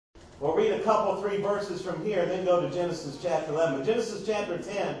We'll read a couple, 3 verses from here, then go to Genesis chapter 11. But Genesis chapter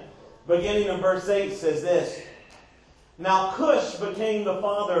 10, beginning in verse 8, says this. Now Cush became the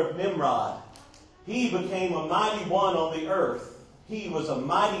father of Nimrod. He became a mighty one on the earth. He was a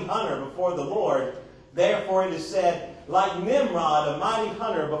mighty hunter before the Lord. Therefore it is said, like Nimrod, a mighty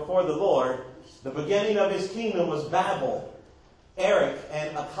hunter before the Lord, the beginning of his kingdom was Babel, Erech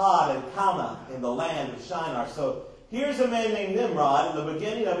and Akkad and Calneh in the land of Shinar. So here's a man named Nimrod, and the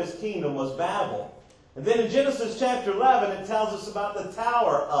beginning of his kingdom was Babel. And then in Genesis chapter 11, it tells us about the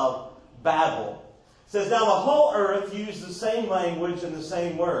Tower of Babel. It says, now the whole earth used the same language and the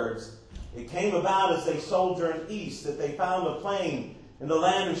same words. It came about as they sojourned east that they found a plain in the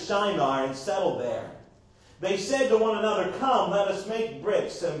land of Shinar and settled there. They said to one another, come, let us make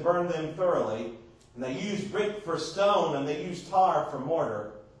bricks and burn them thoroughly. And they used brick for stone, and they used tar for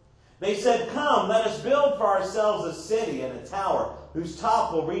mortar. They said, come, let us build for ourselves a city and a tower, whose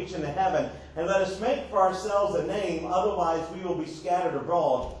top will reach into heaven. And let us make for ourselves a name, otherwise we will be scattered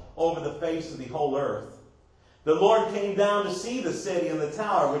abroad over the face of the whole earth. The Lord came down to see the city and the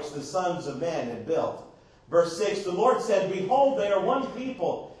tower which the sons of men had built. Verse 6, the Lord said, behold, they are one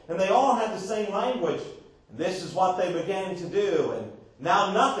people, and they all have the same language. And this is what they began to do. And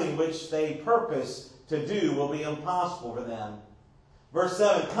now nothing which they purpose to do will be impossible for them. Verse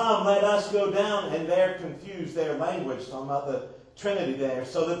 7, come, let us go down and there confuse their language. Talking about the Trinity there,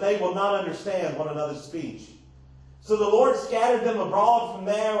 so that they will not understand one another's speech. So the Lord scattered them abroad from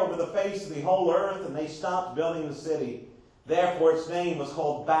there over the face of the whole earth, and they stopped building the city. Therefore its name was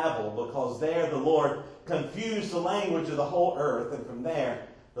called Babel, because there the Lord confused the language of the whole earth, and from there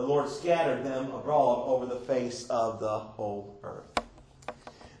the Lord scattered them abroad over the face of the whole earth.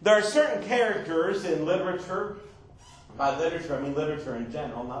 There are certain characters in literature. By literature, I mean literature in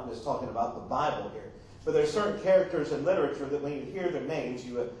general, not just talking about the Bible here. But there are certain characters in literature that when you hear their names,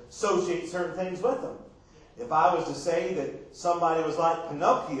 you associate certain things with them. If I was to say that somebody was like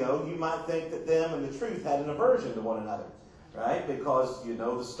Pinocchio, you might think that them and the truth had an aversion to one another. Right? Because you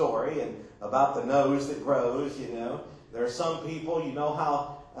know the story and about the nose that grows, you know. There are some people, you know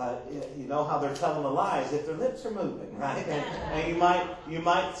how they're telling the lies if their lips are moving, right? And you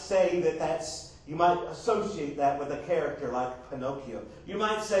might say you might associate that with a character like Pinocchio. You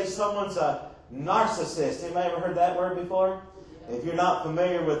might say someone's a narcissist. Anybody ever heard that word before? If you're not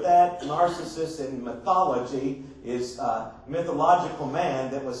familiar with that, narcissist in mythology is a mythological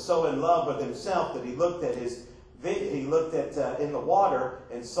man that was so in love with himself that he looked at in the water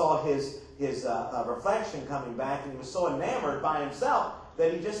and saw his reflection coming back, and he was so enamored by himself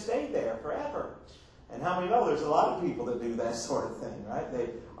that he just stayed there forever. And how many know there's a lot of people that do that sort of thing, right? They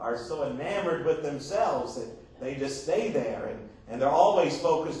are so enamored with themselves that they just stay there, and they're always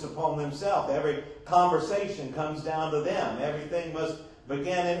focused upon themselves. Every conversation comes down to them. Everything must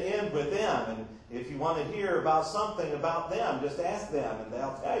begin and end with them. And if you want to hear about something about them, just ask them and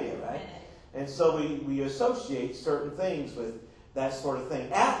they'll tell you, right? And so we associate certain things with that sort of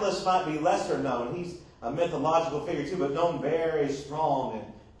thing. Atlas might be lesser known. He's a mythological figure too, but known very strong and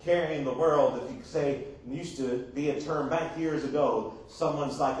carrying the world. If you say, used to be a term back years ago,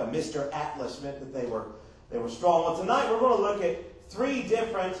 someone's like a Mr. Atlas, meant that they were strong. Well, tonight we're going to look at 3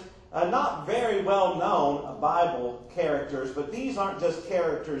 different, not very well known Bible characters, but these aren't just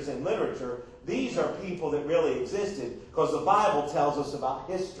characters in literature. These are people that really existed, because the Bible tells us about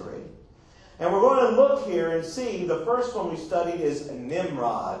history. And we're going to look here and see, the first one we studied is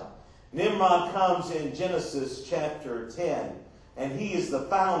Nimrod. Nimrod comes in Genesis chapter 10. And he is the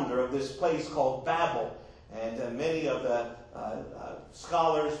founder of this place called Babel. And many of the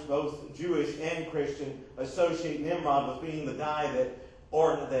scholars, both Jewish and Christian, associate Nimrod with being the guy that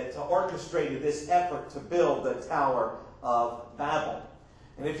orchestrated this effort to build the Tower of Babel.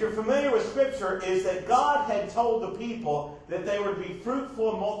 And if you're familiar with Scripture, is that God had told the people that they would be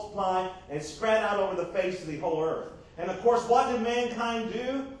fruitful and multiply and spread out over the face of the whole earth. And of course, what did mankind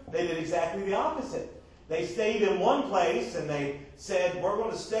do? They did exactly the opposite. They stayed in one place and they said, we're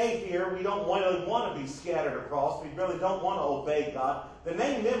going to stay here. We don't really want to be scattered across. We really don't want to obey God. The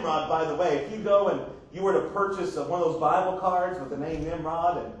name Nimrod, by the way, if you go and you were to purchase one of those Bible cards with the name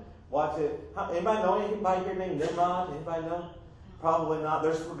Nimrod and watch it. Anybody know anybody here named Nimrod? Anybody know? Probably not.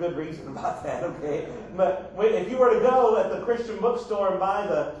 There's a good reason about that, okay? But if you were to go at the Christian bookstore and buy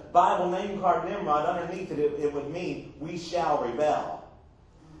the Bible name card Nimrod, underneath it would mean, we shall rebel.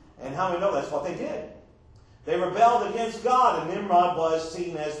 And how many know that's what they did? They rebelled against God, and Nimrod was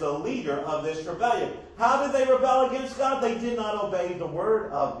seen as the leader of this rebellion. How did they rebel against God? They did not obey the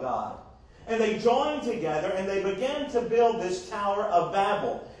word of God. And they joined together, and they began to build this Tower of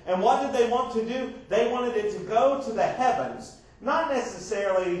Babel. And what did they want to do? They wanted it to go to the heavens. not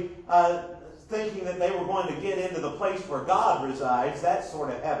necessarily thinking that they were going to get into the place where God resides, that sort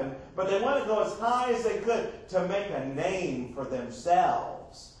of heaven, but they want to go as high as they could to make a name for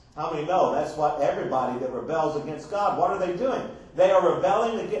themselves. How many know that's what everybody that rebels against God, what are they doing? They are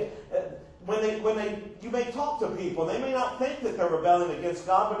rebelling against... you may talk to people, they may not think that they're rebelling against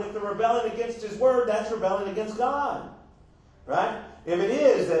God, but if they're rebelling against His Word, that's rebelling against God. Right? If it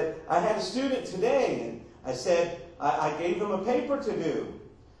is that I had a student today, and I said, I gave them a paper to do.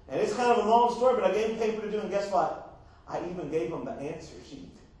 And it's kind of a long story, but I gave them a paper to do, and guess what? I even gave them the answer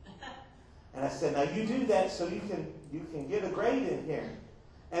sheet. And I said, now you do that so you can get a grade in here.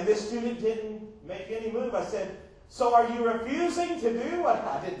 And this student didn't make any move. I said, so are you refusing to do what?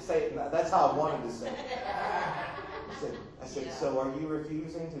 I didn't say it. That's how I wanted to say it. I said, so are you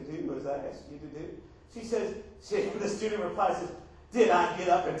refusing to do as I asked you to do? She says, the student replies, did I get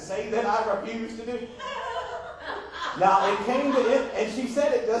up and say that I refuse to do? Now, it came to it, and she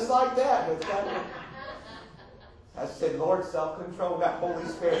said it just like that. I said, Lord, self-control, got Holy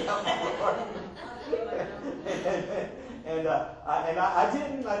Spirit. And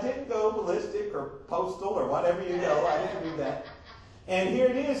I didn't go ballistic or postal or whatever you go. I didn't do that. And here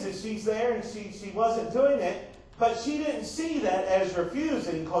it is that she's there, and she wasn't doing it, but she didn't see that as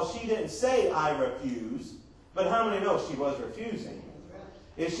refusing because she didn't say, I refuse. But how many know she was refusing?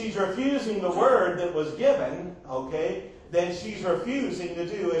 If she's refusing the word that was given, okay, then she's refusing to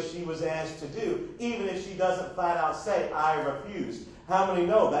do as she was asked to do, even if she doesn't flat out say, I refuse. How many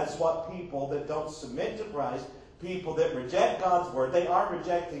know that's what people that don't submit to Christ, people that reject God's word, they aren't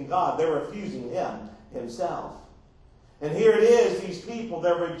rejecting God, they're refusing Him Himself. And here it is, these people,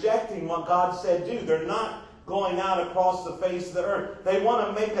 they're rejecting what God said do. They're not going out across the face of the earth. They want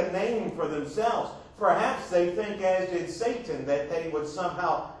to make a name for themselves. Perhaps they think, as did Satan, that they would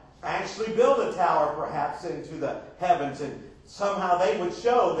somehow actually build a tower perhaps into the heavens, and somehow they would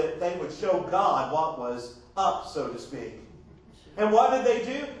show God what was up, so to speak. And what did they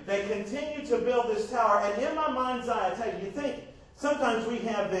do? They continued to build this tower. And in my mind's eye, I tell you, you think sometimes we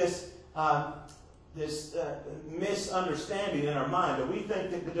have this misunderstanding in our mind that we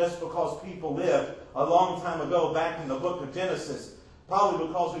think that just because people lived a long time ago back in the book of Genesis, probably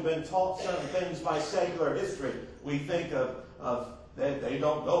because we've been taught certain things by secular history, we think of they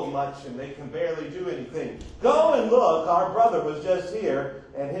don't know much and they can barely do anything. Go and look. Our brother was just here,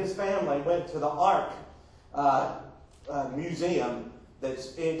 and his family went to the Ark Museum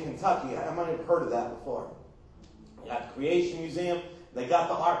that's in Kentucky. I might have heard of that before. They got the Creation Museum. They got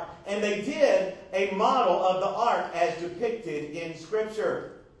the Ark. And they did a model of the Ark as depicted in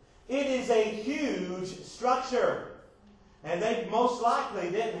Scripture. It is a huge structure. And they most likely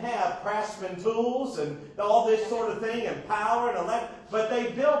didn't have craftsman tools and all this sort of thing and power and electric, but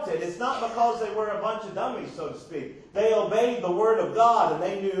they built it. It's not because they were a bunch of dummies, so to speak. They obeyed the Word of God, and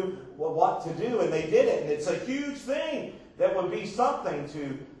they knew what to do, and they did it. And it's a huge thing that would be something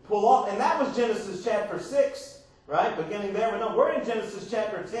to pull off. And that was Genesis chapter 6, right? Beginning there. But no, we're in Genesis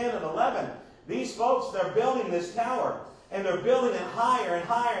chapter 10 and 11. These folks, they're building this tower. And they're building it higher and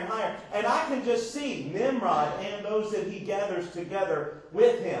higher and higher. And I can just see Nimrod and those that he gathers together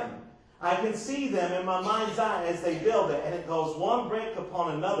with him. I can see them in my mind's eye as they build it. And it goes one brick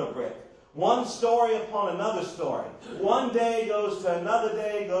upon another brick. One story upon another story. One day goes to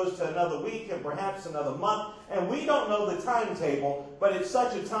another week, and perhaps another month. And we don't know the timetable, but it's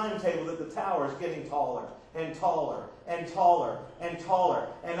such a timetable that the tower is getting taller and taller and taller and taller.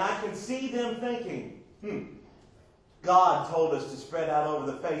 And I can see them thinking, God told us to spread out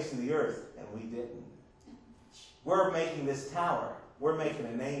over the face of the earth, and we didn't. We're making this tower. We're making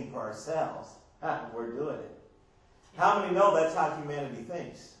a name for ourselves. We're doing it. How many know that's how humanity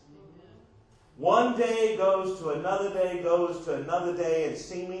thinks? One day goes to another day, goes to another day, and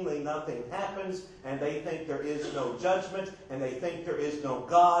seemingly nothing happens, and they think there is no judgment, and they think there is no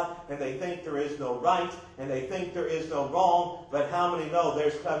God, and they think there is no right, and they think there is no wrong. But how many know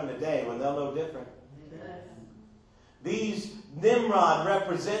there's coming a day when they'll know different? These Nimrod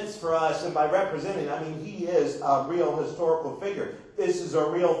represents for us, and by representing, I mean he is a real historical figure. This is a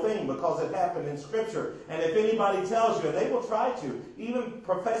real thing because it happened in Scripture. And if anybody tells you, and they will try to, even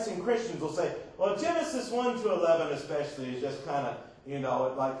professing Christians will say, well, Genesis 1 to 11 especially is just kind of,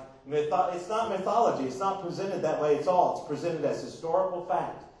 like, it's not mythology. It's not presented that way at all. It's presented as historical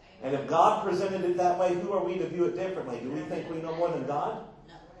fact. And if God presented it that way, who are we to view it differently? Do we think we know more than God?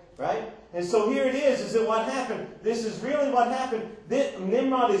 Right? And so here it is that what happened. This is really what happened.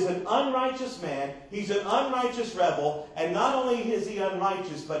 Nimrod is an unrighteous man. He's an unrighteous rebel. And not only is he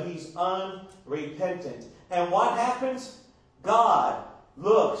unrighteous, but he's unrepentant. And what happens? God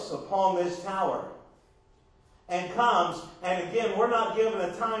looks upon this tower. and comes. And again, we're not given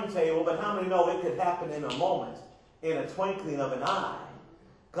a timetable, but how many know it could happen in a moment, in a twinkling of an eye?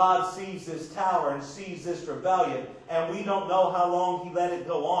 God sees this tower and sees this rebellion, and we don't know how long he let it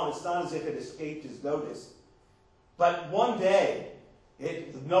go on. It's not as if it escaped his notice. But one day,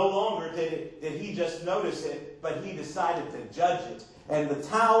 no longer did he just notice it, but he decided to judge it. And the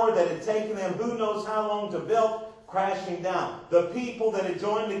tower that had taken them who knows how long to build, crashing down. The people that had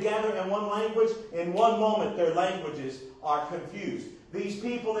joined together in one language, in one moment their languages are confused. These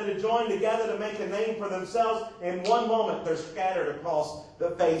people that had joined together to make a name for themselves, in one moment they're scattered across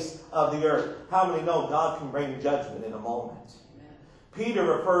the face of the earth. How many know God can bring judgment in a moment? Amen. Peter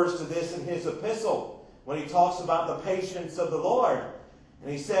refers to this in his epistle when he talks about the patience of the Lord. And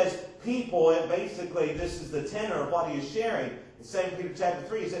he says people, and basically this is the tenor of what he is sharing. In 2 Peter chapter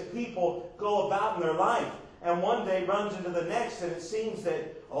 3, he said people go about in their life, and one day runs into the next, and it seems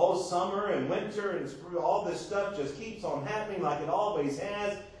that, summer and winter and spring, all this stuff just keeps on happening like it always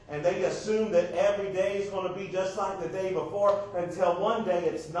has, and they assume that every day is going to be just like the day before, until one day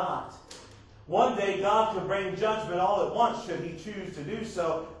it's not. One day God could bring judgment all at once should he choose to do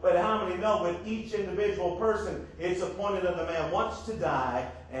so, but how many know with each individual person, it's appointed unto man once to die,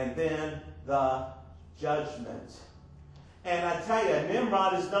 and then the judgment. And I tell you,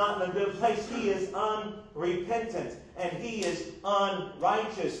 Nimrod is not in a good place. He is unrepentant. And he is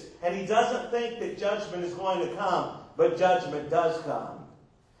unrighteous. And he doesn't think that judgment is going to come. But judgment does come.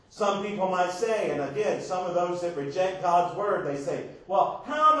 Some people might say, and again, some of those that reject God's word, they say, well,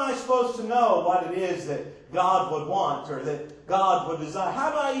 how am I supposed to know what it is that God would want or that God would desire? How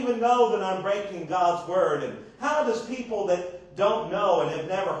do I even know that I'm breaking God's word? And how does people that don't know and have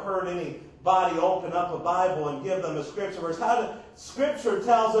never heard anybody open up a Bible and give them a scripture verse? Scripture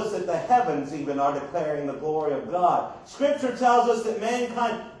tells us that the heavens even are declaring the glory of God. Scripture tells us that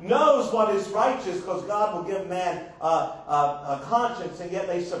mankind knows what is righteous because God will give man a conscience, and yet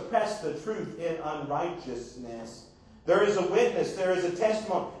they suppress the truth in unrighteousness. There is a witness. There is a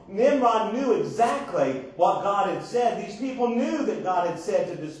testimony. Nimrod knew exactly what God had said. These people knew that God had said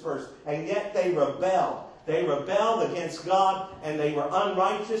to disperse, and yet they rebelled. They rebelled against God, and they were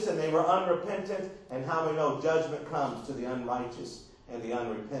unrighteous, and they were unrepentant. And how we know judgment comes to the unrighteous and the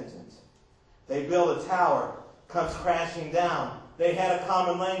unrepentant. They build a tower, comes crashing down. They had a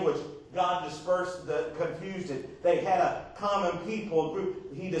common language. God confused it. They had a common people, a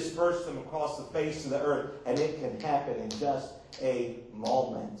group. He dispersed them across the face of the earth, and it can happen in just a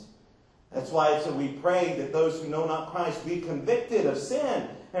moment. That's why it said we pray that those who know not Christ be convicted of sin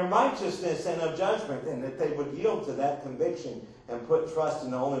and righteousness and of judgment, and that they would yield to that conviction and put trust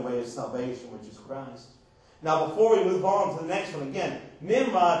in the only way of salvation, which is Christ. Now, before we move on to the next one, again,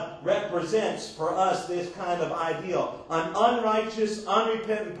 Nimrod represents for us this kind of ideal. An unrighteous,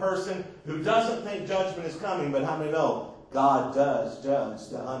 unrepentant person who doesn't think judgment is coming, but how many know God does judge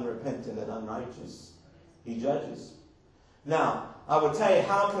the unrepentant and unrighteous? He judges. Now, I would tell you,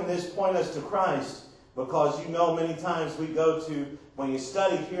 how can this point us to Christ? Because many times we go to, when you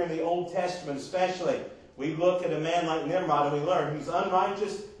study here in the Old Testament especially, we look at a man like Nimrod and we learn he's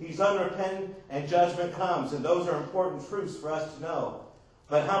unrighteous, he's unrepentant, and judgment comes. And those are important truths for us to know.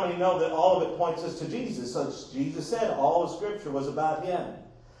 But how many know that all of it points us to Jesus? So Jesus said all of Scripture was about him.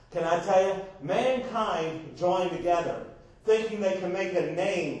 Can I tell you, mankind joined together, thinking they can make a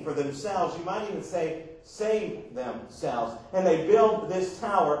name for themselves. You might even say, save themselves. And they build this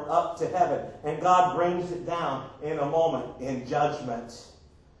tower up to heaven. And God brings it down in a moment in judgment.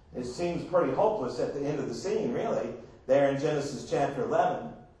 It seems pretty hopeless at the end of the scene, really, there in Genesis chapter 11.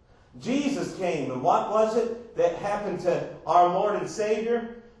 Jesus came, and what was it that happened to our Lord and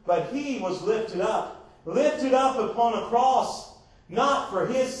Savior? But he was lifted up upon a cross, not for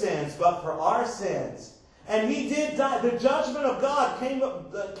his sins, but for our sins. And he did die. The judgment of God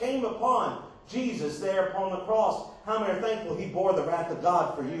came upon Jesus there upon the cross. How many are thankful he bore the wrath of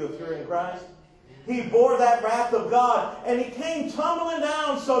God for you if you're in Christ? He bore that wrath of God, and he came tumbling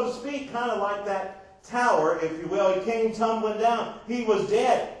down, so to speak, kind of like that tower, if you will. He came tumbling down. He was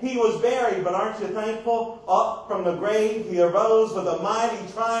dead. He was buried, but aren't you thankful? Up from the grave, he arose with a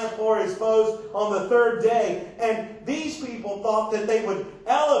mighty triumph for his foes on the third day. And these people thought that they would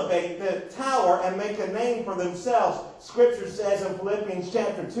elevate the tower and make a name for themselves. Scripture says in Philippians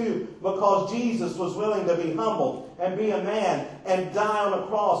chapter 2, because Jesus was willing to be humbled and be a man and die on a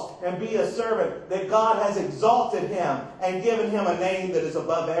cross and be a servant, that God has exalted him and given him a name that is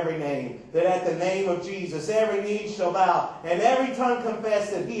above every name. That at the name of Jesus every knee shall bow and every tongue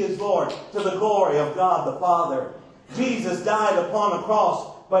confess that he is Lord, to the glory of God the Father. Jesus died upon a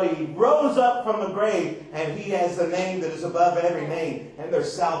cross, but he rose up from the grave, and he has the name that is above every name. And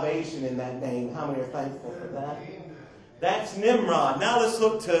there's salvation in that name. How many are thankful for that? That's Nimrod. Now let's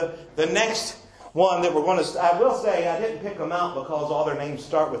look to the next one that we're going to... I will say I didn't pick them out because all their names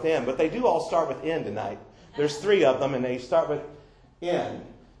start with N, but they do all start with N tonight. There's 3 of them, and they start with N.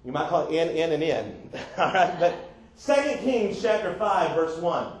 You might call it N, N, and N. All right, but 2 Kings chapter 5, verse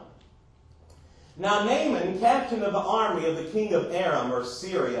 1. Now Naaman, captain of the army of the king of Aram, or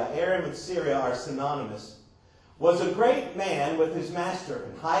Syria, Aram and Syria are synonymous, was a great man with his master,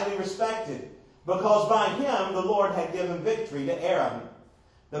 and highly respected, because by him the Lord had given victory to Aram.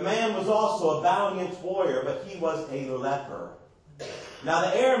 The man was also a valiant warrior, but he was a leper. Now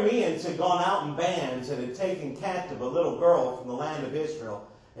the Arameans had gone out in bands and had taken captive a little girl from the land of Israel,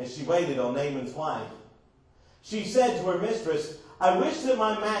 and she waited on Naaman's wife. She said to her mistress, I wish that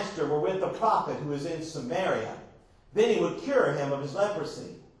my master were with the prophet who is in Samaria. Then he would cure him of his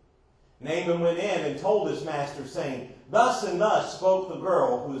leprosy. Naaman went in and told his master, saying, Thus and thus spoke the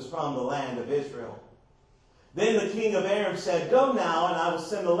girl who is from the land of Israel. Then the king of Aram said, Go now, and I will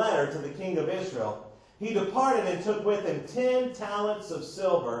send a letter to the king of Israel. He departed and took with him 10 talents of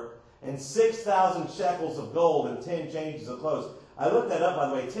silver and 6,000 shekels of gold and 10 changes of clothes. I looked that up, by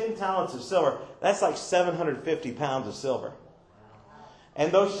the way. 10 talents of silver, that's like 750 pounds of silver. And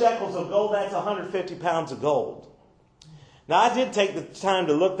those shekels of gold, that's 150 pounds of gold. Now, I did take the time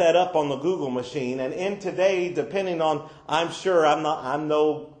to look that up on the Google machine. And in today, depending on, I'm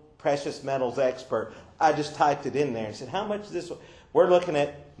no precious metals expert. I just typed it in there and said, how much is this? We're looking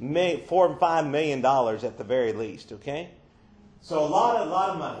at $4 and $5 million at the very least, okay? So a lot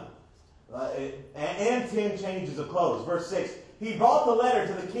of money. And 10 changes of clothes. Verse 6, he brought the letter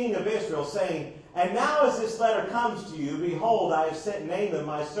to the king of Israel, saying, And now as this letter comes to you, behold, I have sent Naaman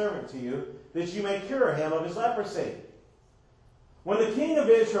my servant to you, that you may cure him of his leprosy. When the king of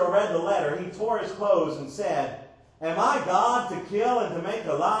Israel read the letter, he tore his clothes and said, Am I God to kill and to make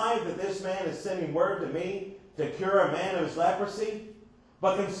alive, that this man is sending word to me to cure a man of his leprosy?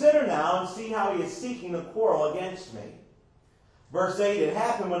 But consider now and see how he is seeking a quarrel against me. Verse 8, It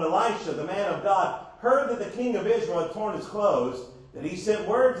happened when Elisha, the man of God, heard that the king of Israel had torn his clothes, that he sent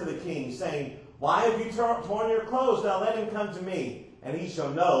word to the king, saying, Why have you torn your clothes? Now let him come to me, and he shall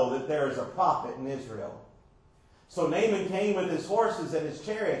know that there is a prophet in Israel. So Naaman came with his horses and his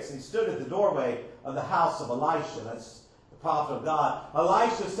chariots and stood at the doorway of the house of Elisha. That's the prophet of God.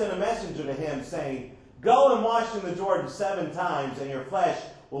 Elisha sent a messenger to him, saying, Go and wash in the Jordan 7 times, and your flesh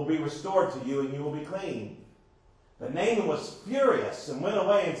will be restored to you, and you will be clean. But Naaman was furious and went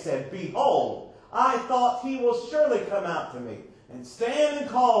away and said, Behold, I thought he will surely come out to me, and stand and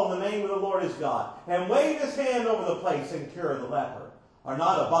call on the name of the Lord his God, and wave his hand over the place and cure the leper. Are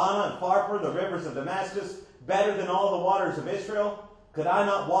not Abana and Pharpar, the rivers of Damascus, better than all the waters of Israel? Could I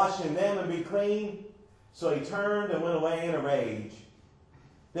not wash in them and be clean? So he turned and went away in a rage.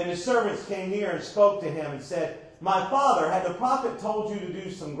 Then his servants came near and spoke to him and said, My father, had the prophet told you to do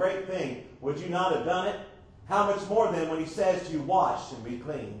some great thing, would you not have done it? How much more then when he says to you, Wash and be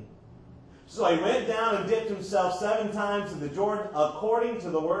clean? So he went down and dipped himself 7 times in the Jordan, according to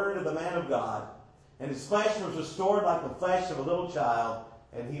the word of the man of God. And his flesh was restored like the flesh of a little child,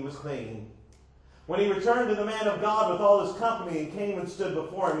 and he was clean. When he returned to the man of God with all his company and came and stood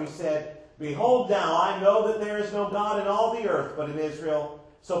before him, he said, Behold now, I know that there is no God in all the earth but in Israel,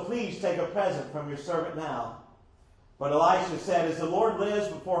 so please take a present from your servant now. But Elisha said, As the Lord lives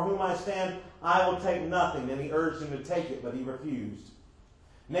before whom I stand, I will take nothing. And he urged him to take it, but he refused.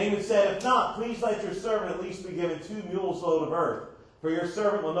 Naaman said, If not, please let your servant at least be given 2 mules load of earth, for your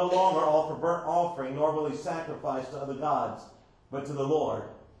servant will no longer offer burnt offering, nor will he sacrifice to other gods, but to the Lord.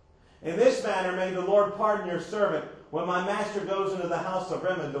 In this manner may the Lord pardon your servant when my master goes into the house of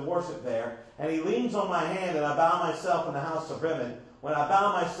Rimmon to worship there, and he leans on my hand, and I bow myself in the house of Rimmon. When I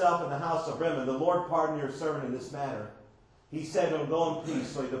bow myself in the house of Rimmon, the Lord pardon your servant in this matter. He said to him, Go in peace.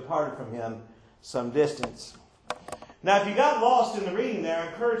 So he departed from him some distance. Now, if you got lost in the reading there, I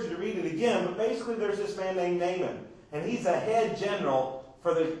encourage you to read it again. But basically, there's this man named Naaman, and he's a head general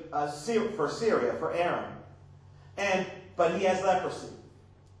for Syria, for Aram. But he has leprosy.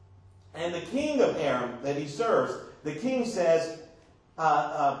 And the king of Aram that he serves, the king says,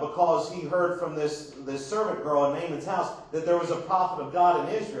 because he heard from this servant girl in Naaman's house that there was a prophet of God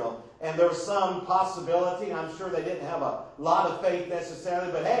in Israel, and there was some possibility. I'm sure they didn't have a lot of faith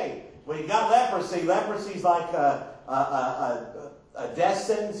necessarily, but hey, when you got leprosy, leprosy's like a death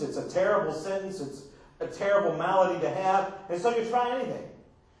sentence. It's a terrible sentence. It's a terrible malady to have, and so you try anything.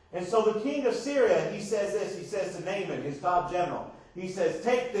 And so the king of Syria, he says this. He says to Naaman, his top general, he says,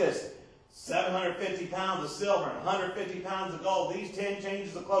 Take this. 750 pounds of silver and 150 pounds of gold, these 10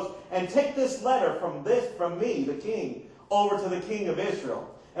 changes of clothes, and take this letter from me, the king, over to the king of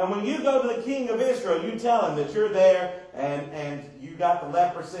Israel. And when you go to the king of Israel, you tell him that you're there and you got the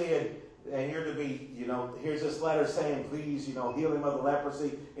leprosy and you're to be, here's this letter saying, please, heal him of the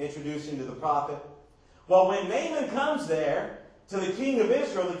leprosy, introduce him to the prophet. Well, when Naaman comes there to the king of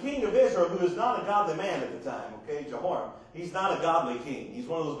Israel, who is not a godly man at the time, okay, Jehoram, he's not a godly king. He's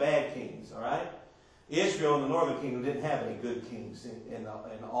one of those bad kings, all right? Israel and the northern kingdom didn't have any good kings in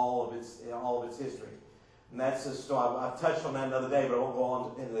all of its history. And that's a story. I've touched on that another day, but I won't go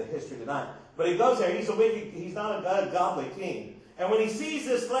on into the history tonight. But he goes there. He's not a godly king. And when he sees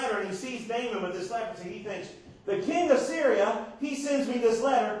this letter and he sees Naaman with this leprosy, he thinks, the king of Syria, he sends me this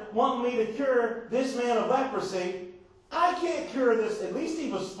letter wanting me to cure this man of leprosy. I can't cure this. At least he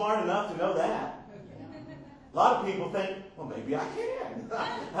was smart enough to know that. A lot of people think, well, maybe I can.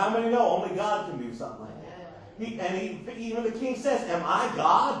 How many know only God can do something like that? Even the king says, am I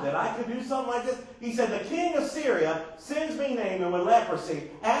God that I could do something like this? He said, the king of Syria sends me Naaman with leprosy,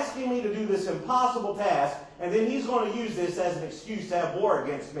 asking me to do this impossible task, and then he's going to use this as an excuse to have war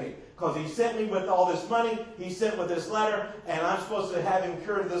against me. Because he sent me with all this money, he sent with this letter, and I'm supposed to have him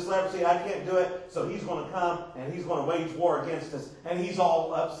cured of this leprosy. I can't do it, so he's going to come, and he's going to wage war against us. And he's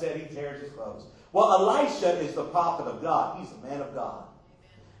all upset. He tears his clothes. Well, Elisha is the prophet of God. He's a man of God.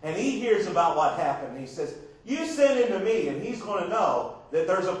 And he hears about what happened. He says, you send him to me, and he's going to know that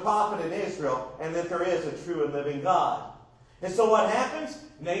there's a prophet in Israel and that there is a true and living God. And so what happens?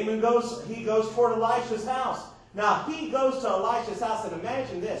 Naaman goes toward Elisha's house. Now, he goes to Elisha's house, and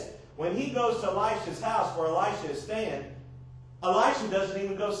imagine this. When he goes to Elisha's house where Elisha is staying, Elisha doesn't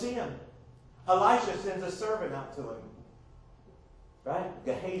even go see him. Elisha sends a servant out to him. Right?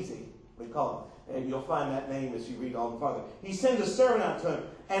 Gehazi, we call him. And you'll find that name as you read on further. He sends a servant out to him.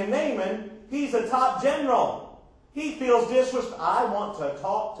 And Naaman, he's a top general. He feels disrespect. I want to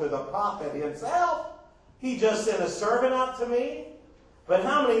talk to the prophet himself. He just sent a servant out to me. But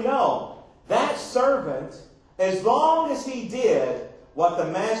how many know that servant, as long as he did what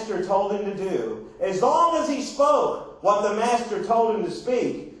the master told him to do, as long as he spoke what the master told him to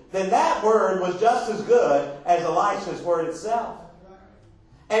speak, then that word was just as good as Elisha's word itself.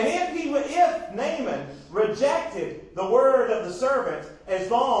 And if Naaman rejected the word of the servant, as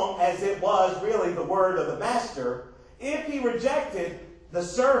long as it was really the word of the master, if he rejected the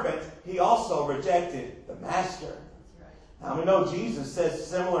servant, he also rejected the master. Now we know Jesus says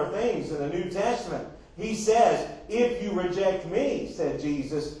similar things in the New Testament. He says, if you reject me, said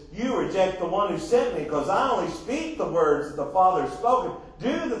Jesus, you reject the one who sent me, because I only speak the words that the Father has spoken.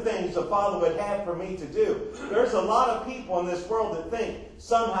 Do the things the Father would have for me to do. There's a lot of people in this world that think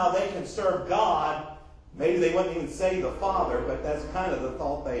somehow they can serve God. Maybe they wouldn't even say the Father, but that's kind of the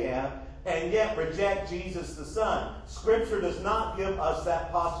thought they have. And yet reject Jesus the Son. Scripture does not give us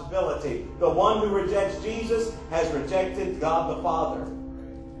that possibility. The one who rejects Jesus has rejected God the Father.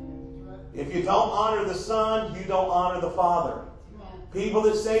 If you don't honor the Son, you don't honor the Father. People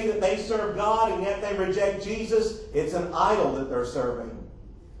that say that they serve God and yet they reject Jesus, it's an idol that they're serving.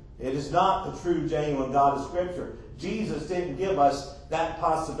 It is not the true, genuine God of Scripture. Jesus didn't give us that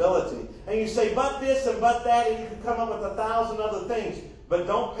possibility. And you say, but this and but that, and you can come up with 1,000 other things. But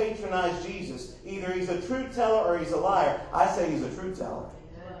don't patronize Jesus. Either he's a truth teller or he's a liar. I say he's a truth teller.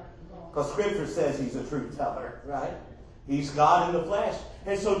 Because Scripture says he's a truth teller, right? He's God in the flesh.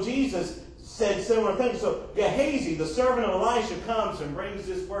 And so Jesus said similar things. So Gehazi, the servant of Elisha, comes and brings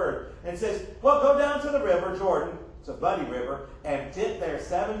this word and says, well, go down to the river, Jordan. It's a muddy river. And dip there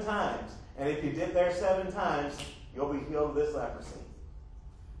 7 times. And if you dip there 7 times, you'll be healed of this leprosy.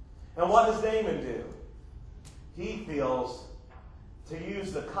 And what does Naaman do? He feels, to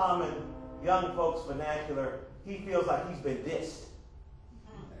use the common young folks vernacular, he feels like he's been dissed.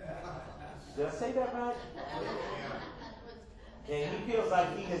 Did I say that right? And he feels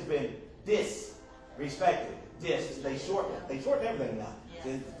like he has been disrespected. Dissed. They shorten everything now.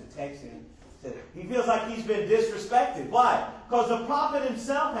 The texting. He feels like he's been disrespected. Why? Because the prophet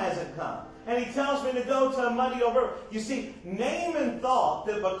himself hasn't come. And he tells me to go to a muddy old river. You see, Naaman thought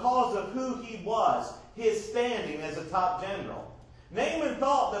that because of who he was, his standing as a top general, Naaman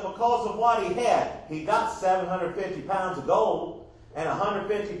thought that because of what he got 750 pounds of gold and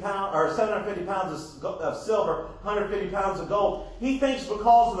 750 pounds of silver, 150 pounds of gold. He thinks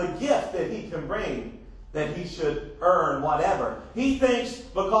because of the gift that he can bring that he should earn whatever. He thinks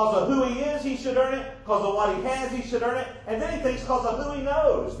because of who he is, he should earn it. Because of what he has, he should earn it. And then he thinks because of who he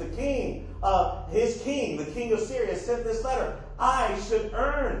knows, the king of Syria, sent this letter. I should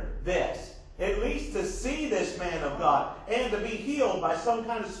earn this. at least to see this man of God and to be healed by some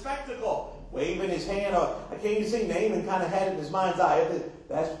kind of spectacle. Waving his hand. I can't even see Naaman kind of had it in his mind's eye.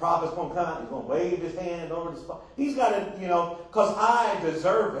 That's prophet's going to come out. He's going to wave his hand over the spot. He's got to, because I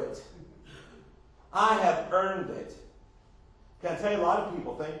deserve it. I have earned it. Can I tell you, a lot of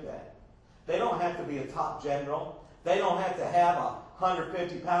people think that. They don't have to be a top general. They don't have to have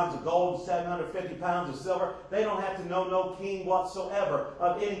 150 pounds of gold, 750 pounds of silver. They don't have to know no king whatsoever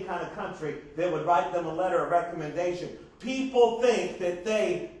of any kind of country that would write them a letter of recommendation. People think that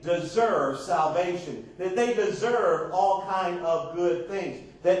they deserve salvation, that they deserve all kind of good things,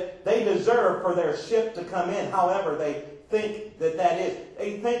 that they deserve for their ship to come in, however they think that is.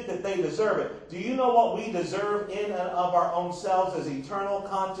 They think that they deserve it. Do you know what we deserve in and of our own selves as eternal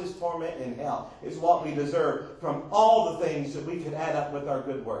conscious torment in hell? Is what we deserve from all the things that we could add up with our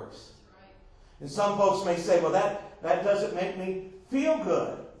good works. And some folks may say, well, that doesn't make me feel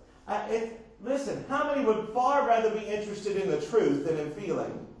good. Listen, how many would far rather be interested in the truth than in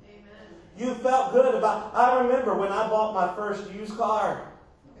feeling? Amen. You felt good about... I remember when I bought my first used car.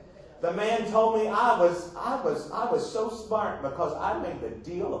 The man told me I was so smart because I made the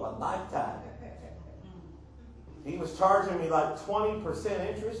deal of a lifetime. He was charging me like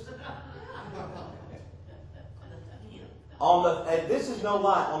 20% interest. And this is no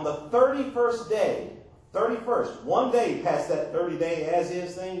lie, on the 31st day, 31st, one day past that 30-day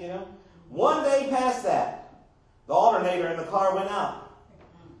as-is thing, one day past that, the alternator in the car went out.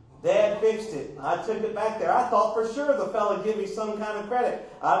 Dad fixed it. I took it back there. I thought for sure the fella would give me some kind of credit.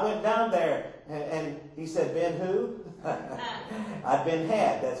 I went down there, and he said, "Been who?" I've been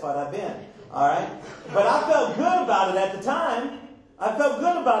had. That's what I've been. All right? But I felt good about it at the time.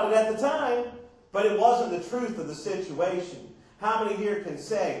 But it wasn't the truth of the situation. How many here can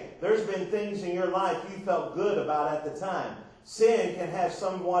say there's been things in your life you felt good about at the time? Sin can have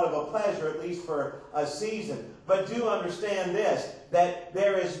somewhat of a pleasure, at least for a season. But do understand this, that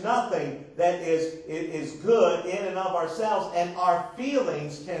there is nothing that is good in and of ourselves, and our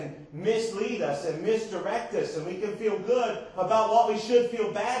feelings can mislead us and misdirect us, and we can feel good about what we should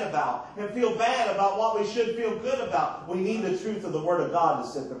feel bad about, and feel bad about what we should feel good about. We need the truth of the Word of God to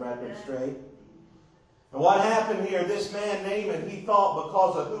set the record straight. And what happened here, this man Naaman, he thought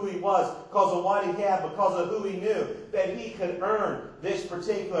because of who he was, because of what he had, because of who he knew, that he could earn this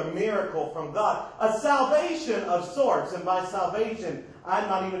particular miracle from God. A salvation of sorts. And by salvation, I'm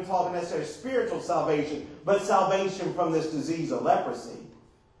not even talking necessarily spiritual salvation, but salvation from this disease of leprosy.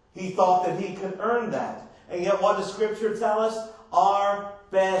 He thought that he could earn that. And yet what does Scripture tell us? Our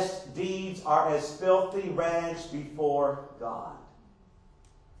best deeds are as filthy rags before God.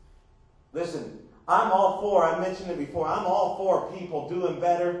 Listen, I'm all for, I mentioned it before, I'm all for people doing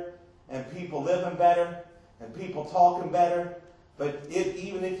better and people living better and people talking better. But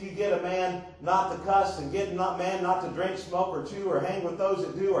even if you get a man not to cuss and get a man not to drink, smoke, or chew, or hang with those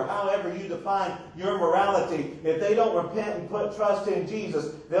that do, or however you define your morality, if they don't repent and put trust in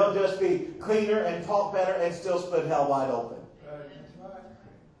Jesus, they'll just be cleaner and talk better and still split hell wide open.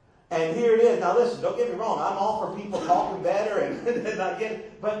 And here it is. Now listen, don't get me wrong. I'm all for people talking better and not getting...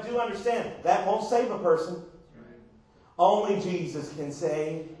 But do understand, that won't save a person. Only Jesus can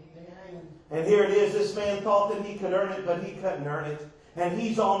save. And here it is. This man thought that he could earn it, but he couldn't earn it. And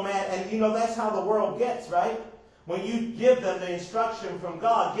he's all mad. And that's how the world gets, right? When you give them the instruction from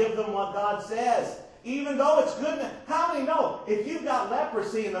God, give them what God says. Even though it's good. How many know? If you've got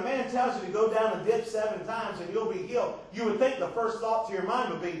leprosy and the man tells you to go down and dip 7 times and you'll be healed, you would think the first thought to your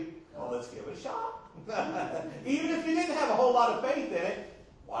mind would be, well, let's give it a shot. Even if you didn't have a whole lot of faith in it,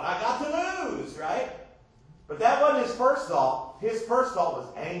 what I got to lose, right? But that wasn't his first thought. His first thought was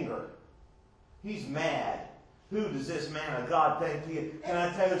anger. He's mad. Who does this man of God think he is? Can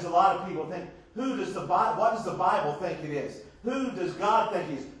I tell you, there's a lot of people think, what does the Bible think it is? Who does God think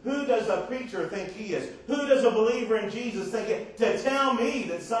he is? Who does a preacher think he is? Who does a believer in Jesus think it? To tell me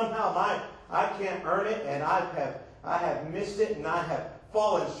that somehow I can't earn it, and I have missed it, and I have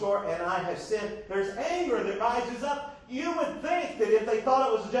fallen short, and I have sinned. There's anger that rises up. You would think that if they thought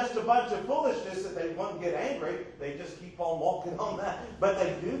it was just a bunch of foolishness that they wouldn't get angry. They just keep on walking on that. But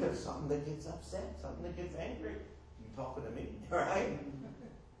they do. There's something that gets upset, something that gets angry. You talking to me, right?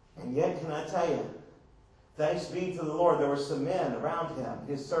 And yet, can I tell you, thanks be to the Lord, there were some men around him.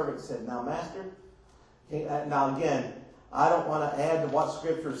 His servant said, "Now, Master," now again, I don't want to add to what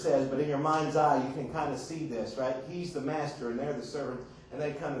Scripture says, but in your mind's eye, you can kind of see this, right? He's the master, and they're the servant. And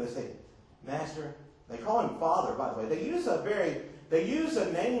they come and they say, "Master," they call him Father, by the way. They use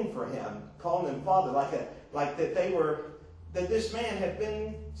a name for him, calling him Father, like that this man had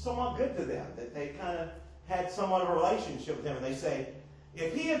been somewhat good to them, that they kind of had somewhat of a relationship with him. And they say,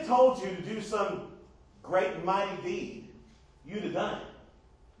 If he had told you to do some great and mighty deed, you'd have done it.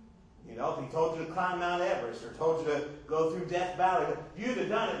 You know, if he told you to climb Mount Everest or told you to go through Death Valley, you'd have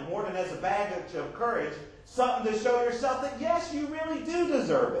done it more than as a baggage of courage, something to show yourself that, yes, you really do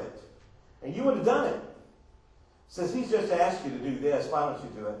deserve it. And you would have done it. Says, he's just asked you to do this. Why don't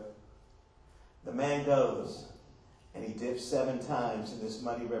you do it? The man goes and he dips 7 times in this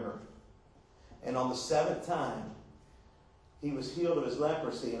muddy river. And on the 7th time, he was healed of his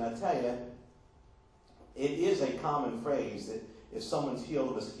leprosy. And I tell you, it is a common phrase that if someone's healed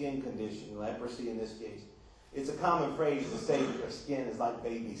of a skin condition, leprosy in this case, it's a common phrase to say that their skin is like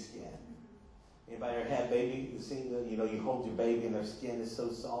baby skin. Anybody ever had baby? You've seen the, you hold your baby and their skin is so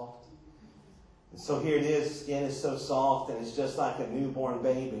soft. And so here it is, skin is so soft and it's just like a newborn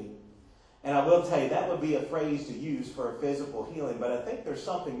baby. And I will tell you, that would be a phrase to use for a physical healing, but I think there's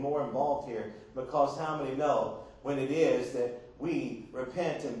something more involved here, because how many know when it is that we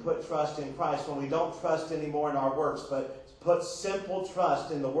repent and put trust in Christ, when we don't trust anymore in our works, but put simple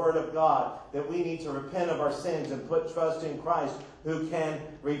trust in the Word of God, that we need to repent of our sins and put trust in Christ who can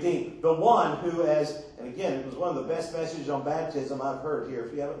redeem. The one who has, and again, it was one of the best messages on baptism I've heard here.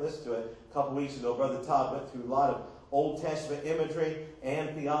 If you haven't listened to it, a couple weeks ago, Brother Todd went through a lot of Old Testament imagery and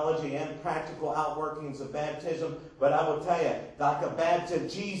theology and practical outworkings of baptism. But I will tell you, like a baptism,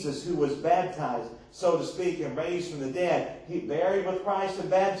 Jesus who was baptized, so to speak, and raised from the dead, he buried with Christ in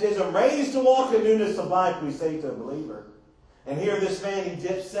baptism, raised to walk in newness of life, we say to a believer. And here this man, he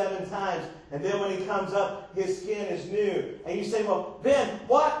dips 7 times, and then when he comes up, his skin is new. And you say, well, Ben,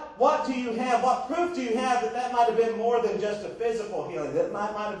 what do you have? What proof do you have that might have been more than just a physical healing? That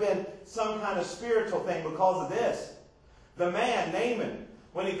might have been some kind of spiritual thing because of this. The man, Naaman,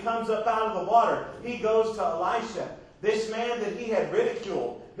 when he comes up out of the water, he goes to Elisha. This man that he had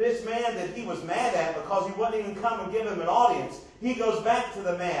ridiculed, this man that he was mad at because he wouldn't even come and give him an audience, he goes back to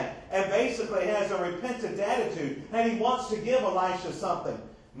the man and basically has a repentant attitude, and he wants to give Elisha something.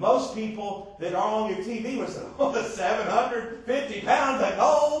 Most people that are on your TV would say, oh, 750 pounds of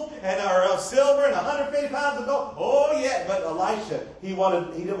gold or of silver and 150 pounds of gold. Oh, yeah. But Elisha, he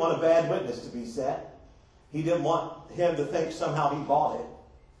didn't want a bad witness to be set. He didn't want him to think somehow he bought it.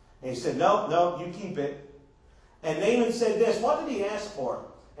 And he said, no, you keep it. And Naaman said this. What did he ask for?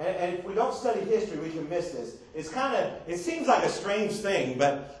 And if we don't study history, we can miss this. It seems like a strange thing,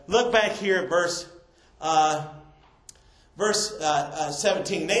 but look back here at verse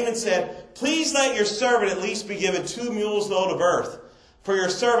 17. Naaman said, please let your servant at least be given 2 mules load of earth, for your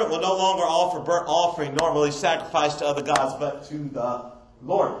servant will no longer offer burnt offering, nor will he sacrifice to other gods, but to the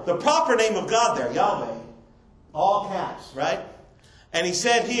Lord. The proper name of God there, Yahweh, all caps, right? And he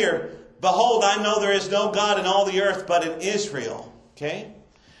said here, behold, I know there is no God in all the earth but in Israel. Okay?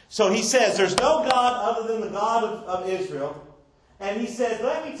 So he says, there's no God other than the God of Israel. And he says,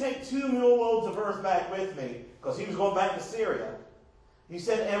 let me take 2 mule loads of earth back with me, because he was going back to Syria. He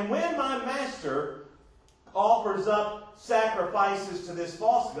said, and when my master offers up sacrifices to this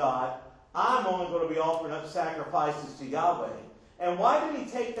false god, I'm only going to be offering up sacrifices to Yahweh. And why did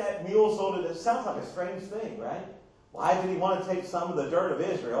he take that mule's load? It sounds like a strange thing, right? Why did he want to take some of the dirt of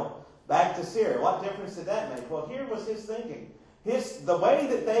Israel back to Syria? What difference did that make? Well, here was his thinking. The way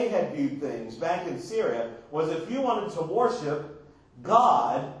that they had viewed things back in Syria was if you wanted to worship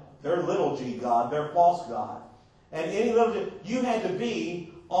God, their little g god, their false god, and any little g, you had to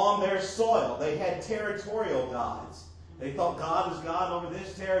be on their soil. They had territorial gods. They thought God is God over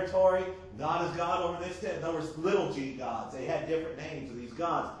this territory, God is God over this territory. There was little g gods. They had different names of these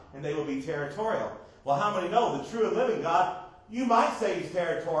gods, and they would be territorial. Well, how many know the true and living God, you might say he's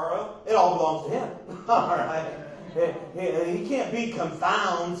territorial. It all belongs to him. All right? He can't be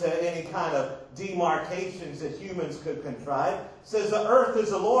confounded to any kind of demarcations that humans could contrive. It says the earth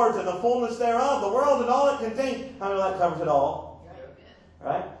is the Lord's and the fullness thereof, the world and all it contains. How many that covers it all?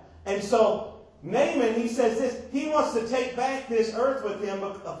 Right? And so Naaman, he says this, he wants to take back this earth with him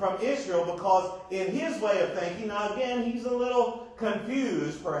from Israel because in his way of thinking, now again, he's a little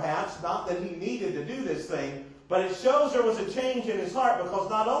confused perhaps, not that he needed to do this thing, but it shows there was a change in his heart because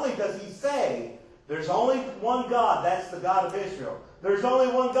not only does he say, there's only one God, that's the God of Israel. There's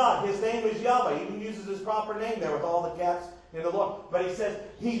only one God, his name is Yahweh. He even uses his proper name there with all the caps in the Lord. But he says,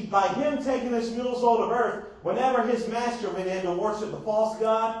 by him taking this mule's load of earth, whenever his master went in to worship the false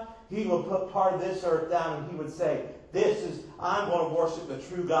God, he would put part of this earth down and he would say, I'm going to worship the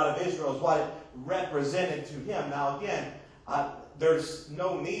true God of Israel, is what it represented to him. Now again, there's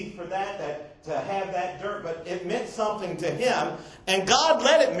no need for that, to have that dirt, but it meant something to him. And God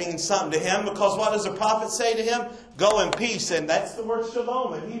let it mean something to him because what does the prophet say to him? Go in peace. And that's the word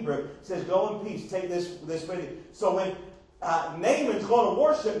shalom in Hebrew. It says, go in peace. Take this with you. So when Naaman's going to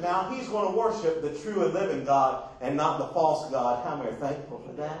worship now. He's going to worship the true and living God and not the false God. How many are thankful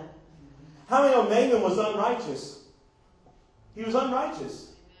for that? How many know Naaman was unrighteous? He was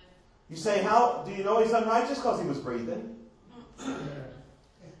unrighteous. You say, how do you know he's unrighteous? Because he was breathing.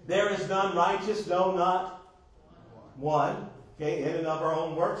 There is none righteous, no, not one. Okay, in and of our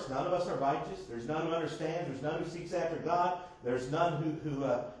own works, none of us are righteous. There's none who understands. There's none who seeks after God. There's none who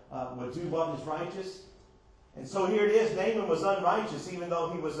would do what is righteous. And so here it is. Naaman was unrighteous, even though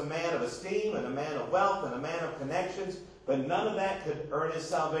he was a man of esteem and a man of wealth and a man of connections. But none of that could earn his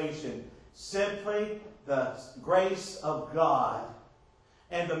salvation. Simply the grace of God.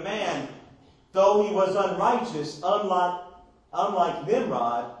 And the man, though he was unrighteous, unlike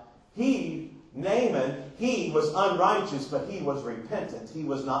Nimrod, Naaman, he was unrighteous, but he was repentant. He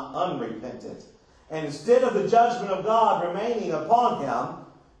was not unrepentant. And instead of the judgment of God remaining upon him,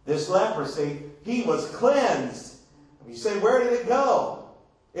 this leprosy, he was cleansed. You say, where did it go?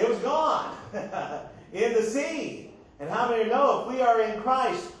 It was gone in the sea. And how many know if we are in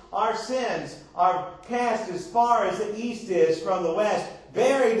Christ, our sins are cast as far as the east is from the west,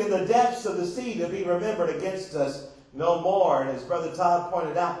 buried in the depths of the sea to be remembered against us no more. And as Brother Todd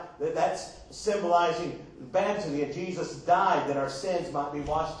pointed out, that's symbolizing baptism. That Jesus died that our sins might be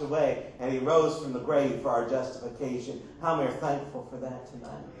washed away, and he rose from the grave for our justification. How many are thankful for that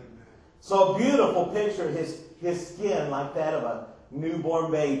tonight? So a beautiful picture of his skin like that of a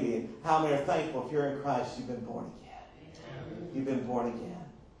newborn baby. And how many are thankful if you're in Christ, you've been born again. You've been born again.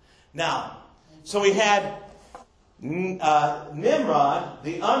 Now, so we had Nimrod,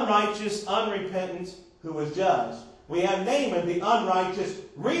 the unrighteous, unrepentant, who was judged. We have Naaman, the unrighteous,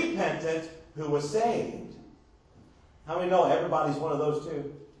 repentant, who was saved. How many know everybody's one of those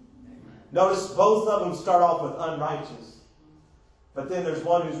two? Notice both of them start off with unrighteous. But then there's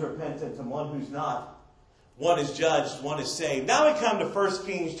one who's repentant and one who's not. One is judged, one is saved. Now we come to 1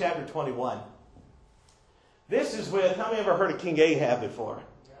 Kings chapter 21. This is with, how many ever heard of King Ahab before?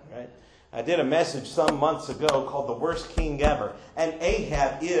 Right? I did a message some months ago called The Worst King Ever. And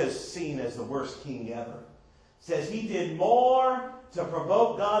Ahab is seen as the worst king ever. It says he did more to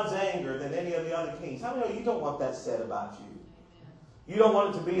provoke God's anger than any of the other kings. How many know you don't want that said about you? You don't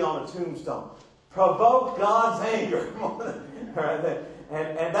want it to be on a tombstone. Provoke God's anger.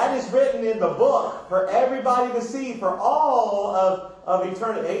 And that is written in the book for everybody to see for all of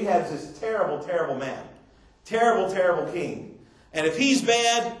eternity. Ahab's this terrible, terrible man. Terrible, terrible king. And if he's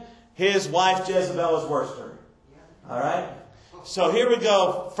bad, his wife Jezebel is worse than her. All right? So here we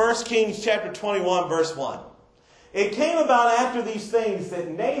go. 1 Kings chapter 21, verse 1. It came about after these things that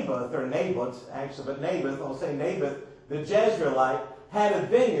Naboth, I'll say Naboth, the Jezreelite, had a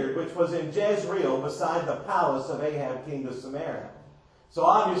vineyard which was in Jezreel beside the palace of Ahab, king of Samaria. So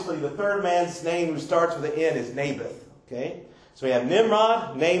obviously the third man's name who starts with an N is Naboth. Okay? So we have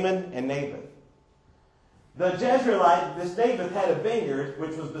Nimrod, Naaman, and Naboth. The Jezreelite, this Naboth, had a vineyard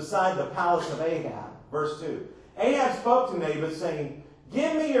which was beside the palace of Ahab. Verse 2. Ahab spoke to Naboth, saying,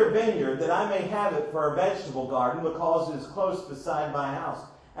 "Give me your vineyard, that I may have it for a vegetable garden, because it is close beside my house.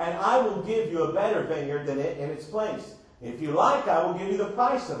 And I will give you a better vineyard than it in its place. If you like, I will give you the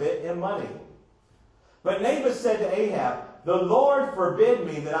price of it in money." But Naboth said to Ahab, "The Lord forbid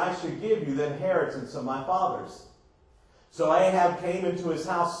me that I should give you the inheritance of my fathers." So Ahab came into his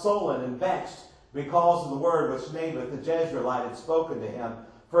house sullen and vexed, because of the word which Naboth the Jezreelite had spoken to him.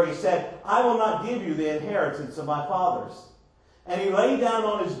 For he said, "I will not give you the inheritance of my fathers." And he lay down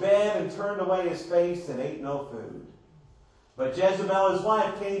on his bed and turned away his face and ate no food. But Jezebel his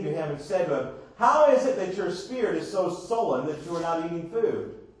wife came to him and said to him, "How is it that your spirit is so sullen that you are not eating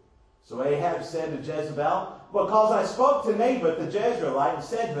food?" So Ahab said to Jezebel, "Because I spoke to Naboth the Jezreelite and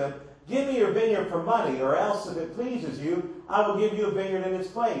said to him, 'Give me your vineyard for money, or else if it pleases you, I will give you a vineyard in its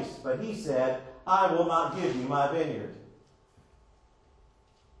place.' But he said, 'I will not give you my vineyard.'"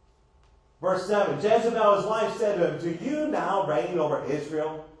 Verse 7, Jezebel his wife said to him, "Do you now reign over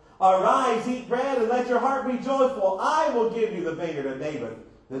Israel? Arise, eat bread, and let your heart be joyful. I will give you the vineyard of Naboth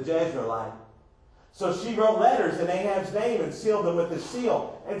the Jezreelite." So she wrote letters in Ahab's name and sealed them with his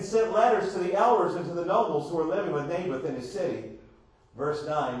seal, and sent letters to the elders and to the nobles who were living with Naboth in his city. Verse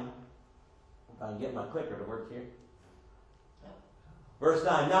 9. If I can get my clicker to work here. Verse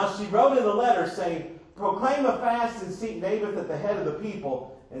 9. Now she wrote in the letter, saying, "Proclaim a fast and seat Naboth at the head of the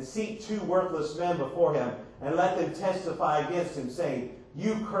people, and seat 2 worthless men before him, and let them testify against him, saying,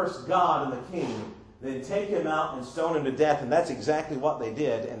 'You curse God and the king.' Then take him out and stone him to death." And that's exactly what they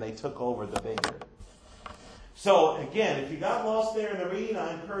did, and they took over the vineyard. So, again, if you got lost there in the reading,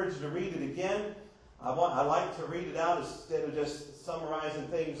 I encourage you to read it again. I like to read it out instead of just summarizing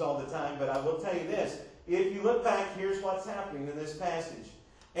things all the time, but I will tell you this. if you look back, here's what's happening in this passage.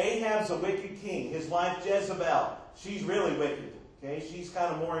 Ahab's a wicked king. His wife Jezebel, she's really wicked. Okay, she's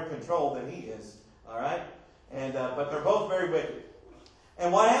kind of more in control than he is. All right, but they're both very wicked.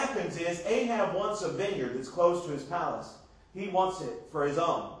 And what happens is Ahab wants a vineyard that's close to his palace. He wants it for his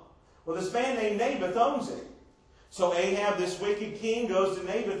own. Well, this man named Naboth owns it. So Ahab, this wicked king, goes to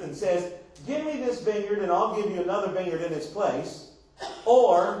Naboth and says, give me this vineyard and I'll give you another vineyard in its place.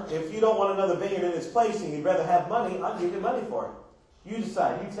 Or, if you don't want another vineyard in its place and you'd rather have money, I'll give you money for it. You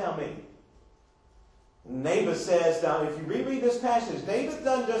decide. You tell me. Naboth says, now if you reread this passage, Naboth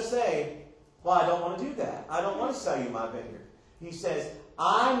doesn't just say, well, I don't want to do that. I don't want to sell you my vineyard. He says,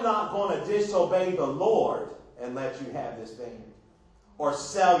 I'm not going to disobey the Lord and let you have this vineyard. Or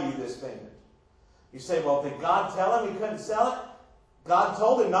sell you this vineyard. You say, well, did God tell him he couldn't sell it? God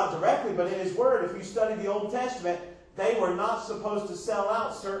told him, not directly, but in his word. If you study the Old Testament, they were not supposed to sell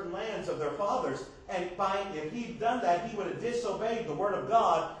out certain lands of their fathers. And if he'd done that, he would have disobeyed the word of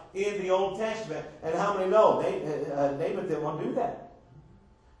God in the Old Testament. And how many know? Naboth didn't want to do that.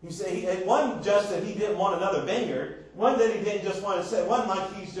 You say, it wasn't just that he didn't want another vineyard. One that he didn't just want to say. It wasn't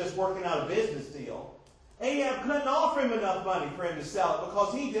like he's just working out a business deal. Ahab couldn't offer him enough money for him to sell it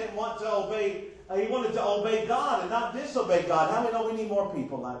because he didn't want to obey. He wanted to obey God and not disobey God. How many know we need more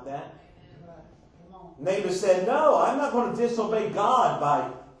people like that? Naboth said, no, I'm not going to disobey God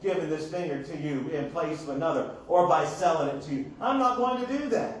by giving this vineyard to you in place of another or by selling it to you. I'm not going to do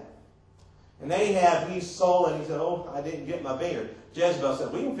that. And Ahab, he's sullen. He said, oh, I didn't get my vineyard. Jezebel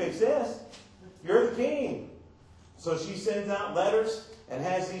said, we can fix this. You're the king. So she sends out letters and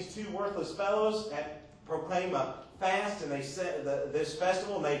has these two worthless fellows proclaim a fast, and they set this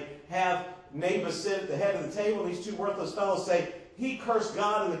festival, and they have Naboth sit at the head of the table, and these two worthless fellows say, he cursed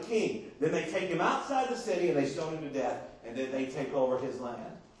God and the king. Then they take him outside the city, and they stone him to death, and then they take over his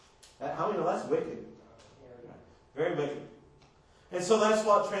land. How many know that's wicked? Very wicked. And so that's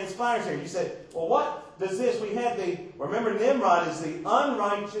what transpires here. You said, well, what does this? Remember Nimrod is the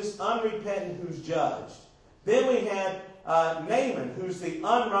unrighteous, unrepentant who's judged. Then we had Naaman, who's the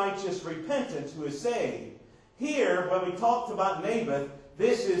unrighteous, repentant who is saved. Here, when we talked about Naboth,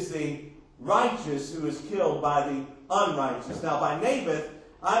 this is the righteous who is killed by the unrighteous. Now, by Naboth,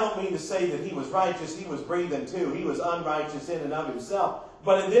 I don't mean to say that he was righteous. He was breathing too. He was unrighteous in and of himself.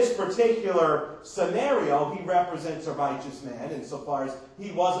 But in this particular scenario, he represents a righteous man insofar as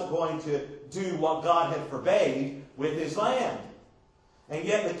he wasn't going to do what God had forbade with his land. And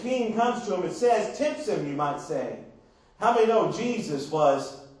yet the king comes to him and says, tempts him, you might say. How many know Jesus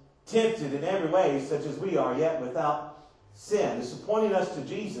was tempted in every way, such as we are, yet without sin? It's pointing us to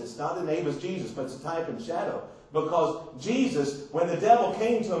Jesus, not the name of Jesus, but it's a type and shadow. Because Jesus, when the devil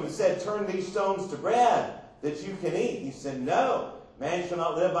came to him and said, turn these stones to bread that you can eat, he said, no. Man shall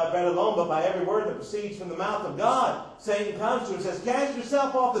not live by bread alone, but by every word that proceeds from the mouth of God. Satan comes to him and says, cast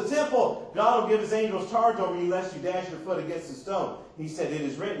yourself off the temple. God will give his angels charge over you, lest you dash your foot against a stone. He said, it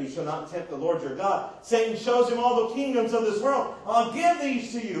is written, you shall not tempt the Lord your God. Satan shows him all the kingdoms of this world. I'll give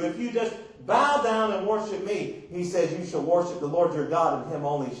these to you if you just bow down and worship me. He says, you shall worship the Lord your God, and him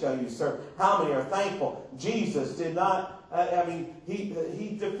only shall you serve. How many are thankful? Jesus did not,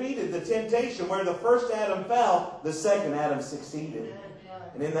 he defeated the temptation. Where the first Adam fell, the second Adam succeeded.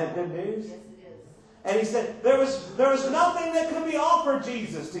 And isn't that good news? Yes, it is. And he said, there was nothing that could be offered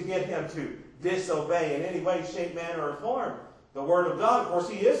Jesus to get him to disobey in any way, shape, manner, or form the Word of God. Of course,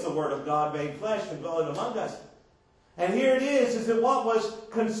 he is the Word of God made flesh and dwelling among us. And here it is that what was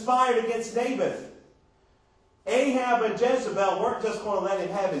conspired against Naboth. Ahab and Jezebel weren't just going to let him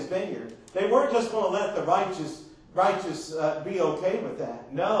have his vineyard. They weren't just going to let the righteous be okay with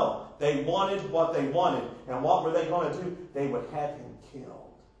that. No, they wanted what they wanted. And what were they going to do? They would have him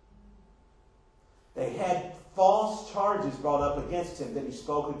killed. They had false charges brought up against him that he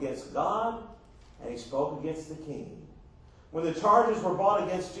spoke against God and he spoke against the king. When the charges were brought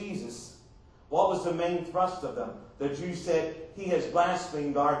against Jesus, what was the main thrust of them? The Jews said, he has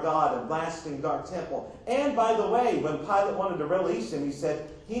blasphemed our God and blasphemed our temple. And by the way, when Pilate wanted to release him, he said,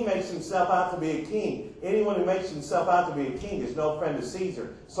 he makes himself out to be a king. Anyone who makes himself out to be a king is no friend of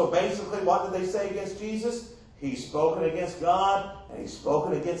Caesar. So basically, what did they say against Jesus? He's spoken against God and he's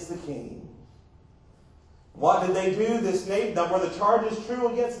spoken against the king. What did they do? Now, were the charges true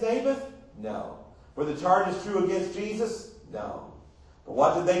against Naboth? No. Were the charges true against Jesus? No. But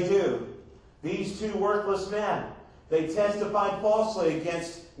what did they do? These two worthless men, they testified falsely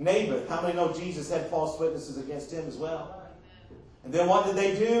against Naboth. How many know Jesus had false witnesses against him as well? And then what did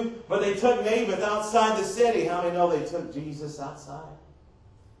they do? But they took Naboth outside the city. How many know they took Jesus outside?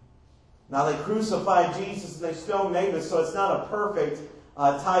 Now they crucified Jesus and they stoned Naboth, so it's not a perfect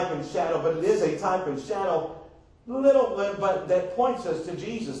type and shadow, but it is a type and shadow, but that points us to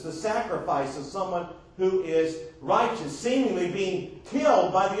Jesus, the sacrifice of someone who is righteous, seemingly being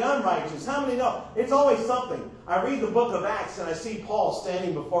killed by the unrighteous. How many know? It's always something. I read the book of Acts and I see Paul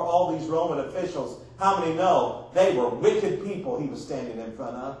standing before all these Roman officials. How many know they were wicked people he was standing in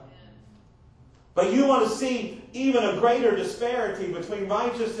front of? But you want to see even a greater disparity between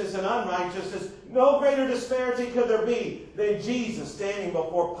righteousness and unrighteousness. No greater disparity could there be than Jesus standing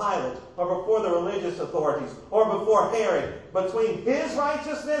before Pilate or before the religious authorities or before Herod. Between his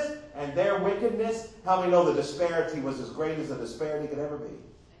righteousness and their wickedness, how many know the disparity was as great as the disparity could ever be?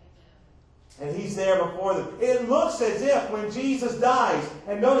 And he's there before them. It looks as if when Jesus dies,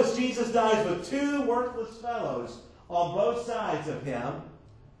 and notice Jesus dies with two worthless fellows on both sides of him.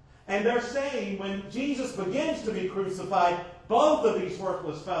 And they're saying when Jesus begins to be crucified, both of these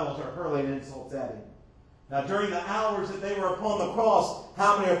worthless fellows are hurling insults at him. Now, during the hours that they were upon the cross,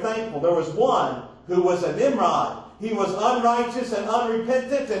 how many are thankful? There was one who was a Nimrod. He was unrighteous and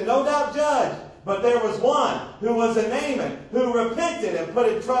unrepentant and no doubt judged. But there was one who was a Naaman who repented and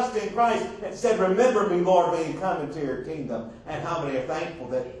put his trust in Christ and said, "Remember me, Lord, when you come into your kingdom." And how many are thankful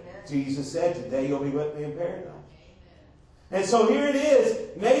that Jesus said, "Today you'll be with me in paradise." And so here it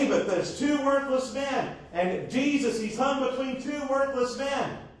is, Naboth, there's two worthless men. And Jesus, he's hung between two worthless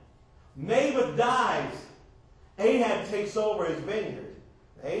men. Naboth dies. Ahab takes over his vineyard.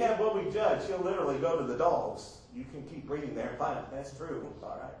 Ahab will be judged. He'll literally go to the dogs. You can keep reading there and find out that's true.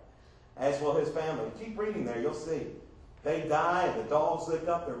 All right. As will his family. Keep reading there, you'll see. They die, and the dogs lick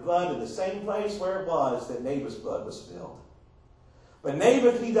up their blood in the same place where it was that Naboth's blood was spilled. But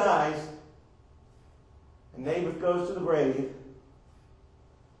Naboth, he dies. And Naboth goes to the grave.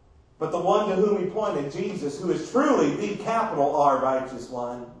 But the one to whom he pointed, Jesus, who is truly the capital R righteous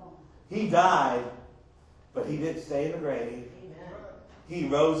one, he died, but he didn't stay in the grave. He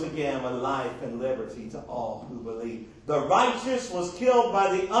rose again with life and liberty to all who believe. The righteous was killed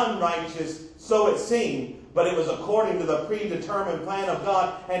by the unrighteous, so it seemed, but it was according to the predetermined plan of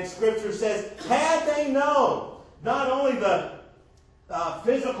God. And Scripture says, had they known not only the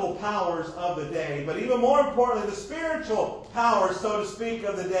physical powers of the day, but even more importantly, the spiritual powers, so to speak,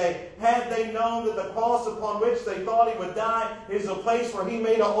 of the day, had they known that the cross upon which they thought he would die is a place where he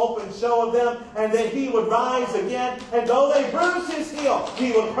made an open show of them, and that he would rise again, and though they bruise his heel,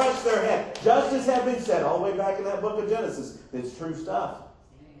 he would crush their head. Just as had been said all the way back in that book of Genesis. It's true stuff.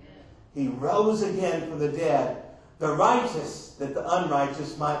 He rose again from the dead, the righteous, that the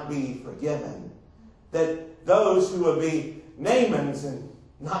unrighteous might be forgiven. That those who would be Naamans and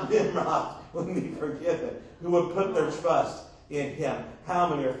not Nimrod would be forgiven, who would put their trust in him. How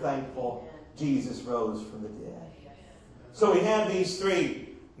many are thankful Jesus rose from the dead? So we have these three: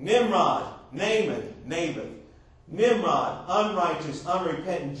 Nimrod, Naaman, Naboth. Nimrod, unrighteous,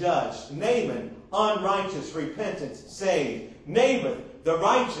 unrepentant judge. Naaman, unrighteous, repentant, saved. Naboth, the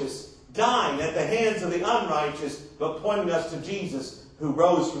righteous, dying at the hands of the unrighteous, but pointing us to Jesus, who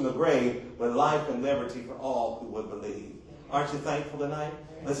rose from the grave with life and liberty for all who would believe. Aren't you thankful tonight?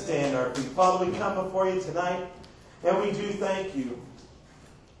 Let's stand our feet. Father, we come before you tonight, and we do thank you.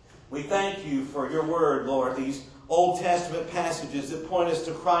 We thank you for your word, Lord, these Old Testament passages that point us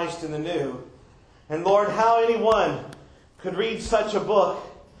to Christ in the New. And Lord, how anyone could read such a book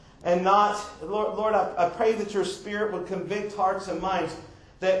and not... Lord, I pray that your Spirit would convict hearts and minds,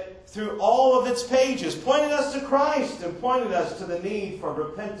 that through all of its pages, pointing us to Christ and pointing us to the need for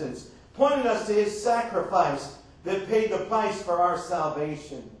repentance, pointing us to his sacrifice that paid the price for our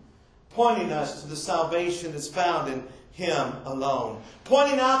salvation, pointing us to the salvation that's found in him alone,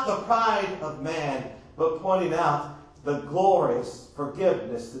 pointing out the pride of man, but pointing out the glorious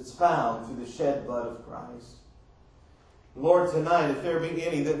forgiveness that's found through the shed blood of Christ. Lord, tonight, if there be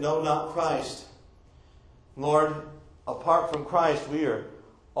any that know not Christ, Lord, apart from Christ, we are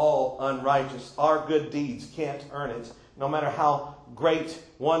all unrighteous. Our good deeds can't earn it. No matter how great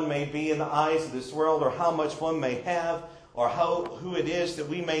one may be in the eyes of this world, or how much one may have, or who it is that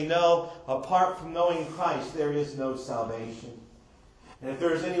we may know, apart from knowing Christ, there is no salvation. And if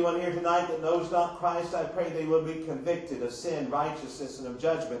there is anyone here tonight that knows not Christ, I pray they will be convicted of sin, righteousness, and of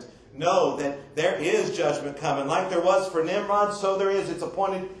judgment. Know that there is judgment coming. Like there was for Nimrod, so there is. It's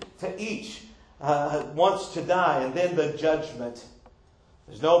appointed to each once to die, and then the judgment.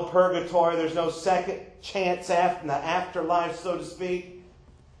 There's no purgatory. There's no second chance after the afterlife, so to speak.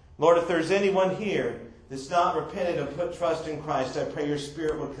 Lord, if there's anyone here that's not repented and put trust in Christ, I pray your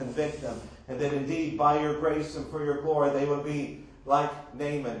Spirit would convict them, and that indeed by your grace and for your glory they would be like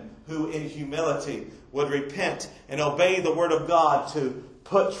Naaman, who in humility would repent and obey the word of God to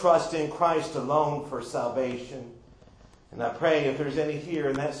put trust in Christ alone for salvation. And I pray if there's any here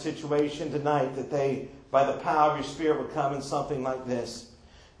in that situation tonight that they, by the power of your Spirit, would come in something like this.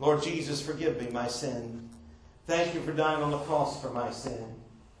 Lord Jesus, forgive me my sin. Thank you for dying on the cross for my sin.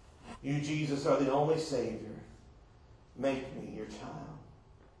 You, Jesus, are the only Savior. Make me your child.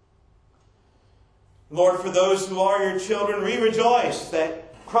 Lord, for those who are your children, we rejoice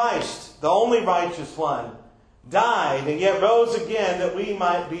that Christ, the only righteous one, died and yet rose again that we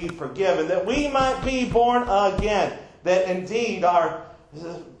might be forgiven, that we might be born again, that indeed our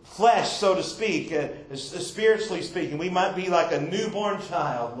flesh, so to speak, spiritually speaking, we might be like a newborn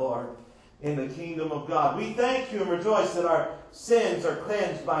child, Lord, in the kingdom of God. We thank you and rejoice that our sins are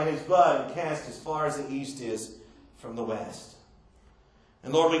cleansed by His blood and cast as far as the east is from the west.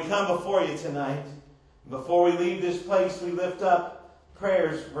 And Lord, we come before you tonight. Before we leave this place, we lift up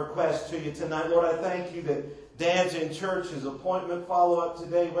prayers, requests to you tonight. Lord, I thank you that Dad's in church. His appointment follow-up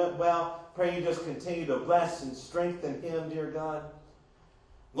today went well. Pray you just continue to bless and strengthen him, dear God.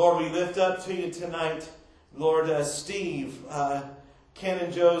 Lord, we lift up to you tonight, Lord, Steve, Ken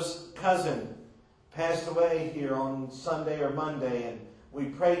and Joe's cousin, passed away here on Sunday or Monday, and we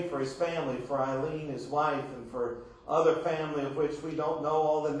pray for his family, for Eileen, his wife, and for other family of which we don't know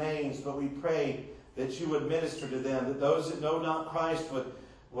all the names, but we pray that you would minister to them, that those that know not Christ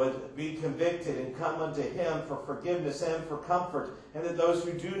would be convicted and come unto Him for forgiveness and for comfort, and that those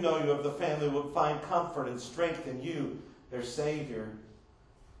who do know you of the family would find comfort and strength in you, their Savior.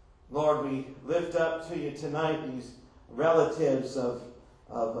 Lord, we lift up to you tonight these relatives of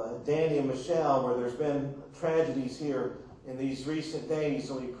Danny and Michelle, where there's been tragedies here in these recent days,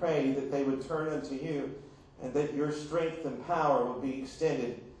 and we pray that they would turn unto you and that your strength and power would be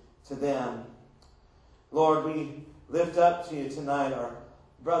extended to them. Lord, we lift up to you tonight our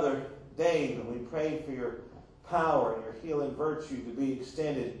brother Dave, and we pray for your power and your healing virtue to be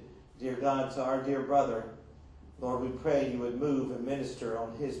extended, dear God, to our dear brother. Lord, we pray you would move and minister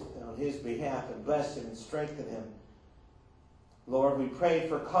on his behalf and bless him and strengthen him. Lord, we pray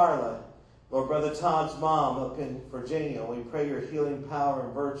for Carla, Lord, Brother Todd's mom up in Virginia. We pray your healing power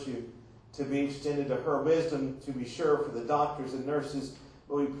and virtue to be extended to her, wisdom to be sure for the doctors and nurses.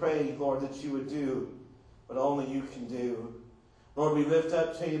 But we pray, Lord, that you would do what only you can do. Lord, we lift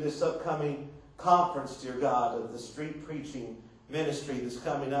up to you this upcoming conference, dear God, of the street preaching ministry that's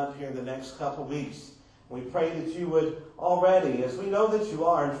coming up here in the next couple weeks. We pray that you would already, as we know that you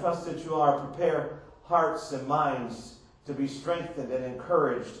are and trust that you are, prepare hearts and minds to be strengthened and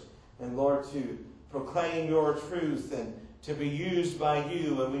encouraged, and Lord, to proclaim your truth and to be used by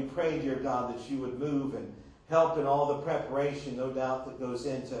you. And we pray, dear God, that you would move and help in all the preparation, no doubt, that goes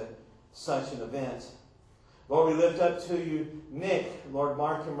into such an event. Lord, we lift up to you Nick, Lord,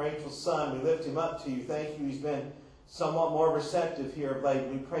 Mark and Rachel's son. We lift him up to you. Thank you. He's been somewhat more receptive here of late.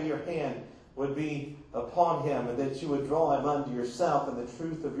 We pray your hand would be upon him and that you would draw him unto yourself, and the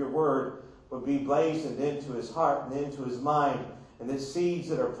truth of your word would be blazoned into his heart and into his mind, and that seeds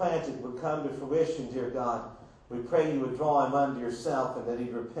that are planted would come to fruition, dear God. We pray you would draw him unto yourself and that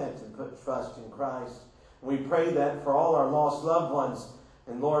he'd repent and put trust in Christ. And we pray that for all our lost loved ones,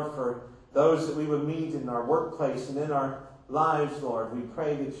 and Lord, for those that we would meet in our workplace and in our lives, Lord, we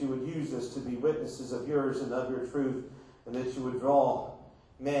pray that you would use us to be witnesses of yours and of your truth, and that you would draw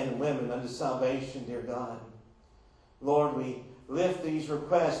men and women unto salvation, dear God. Lord, we lift these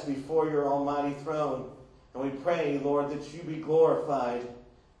requests before your almighty throne, and we pray, Lord, that you be glorified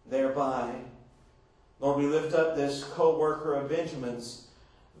thereby. Lord, we lift up this co-worker of Benjamin's.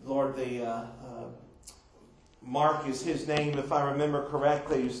 Lord, Mark is his name, if I remember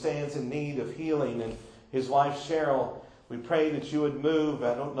correctly, who stands in need of healing, and his wife Cheryl. We pray that you would move.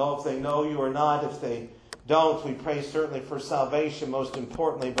 I don't know if they know you or not. If they don't, we pray certainly for salvation most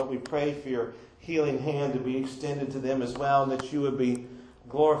importantly, but we pray for your healing hand to be extended to them as well, and that you would be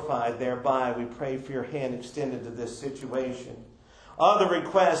glorified thereby. We pray for your hand extended to this situation. Other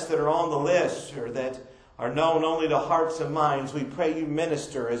requests that are on the list, or that are known only to hearts and minds, we pray you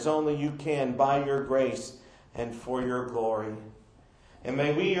minister as only you can by your grace and for your glory. And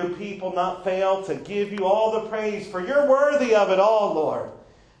may we, your people, not fail to give you all the praise, for you're worthy of it all, Lord.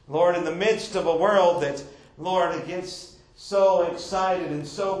 Lord, in the midst of a world that, Lord, it gets so excited and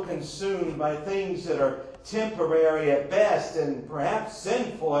so consumed by things that are temporary at best and perhaps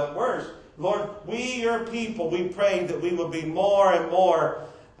sinful at worst, Lord, we, your people, we pray that we would be more and more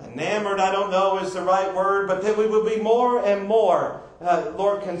enamored, I don't know is the right word, but that we would be more and more,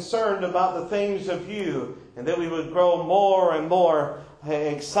 Lord, concerned about the things of you, and that we would grow more and more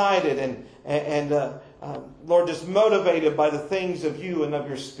excited and Lord, just motivated by the things of you and of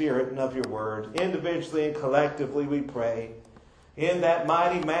your Spirit and of your word. Individually and collectively we pray. In that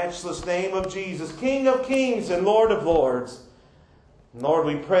mighty, matchless name of Jesus, King of kings and Lord of lords. Lord,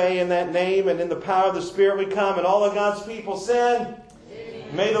 we pray in that name and in the power of the Spirit we come, and all of God's people said,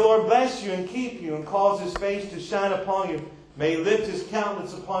 Amen. May the Lord bless you and keep you and cause His face to shine upon you. May He lift His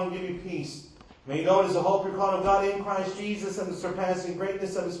countenance upon you and give you peace. May you know it is the hope you're called of God in Christ Jesus and the surpassing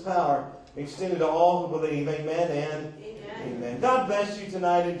greatness of His power extended to all who believe. Amen and amen. God bless you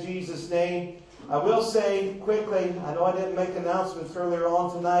tonight in Jesus' name. I will say quickly, I know I didn't make announcements earlier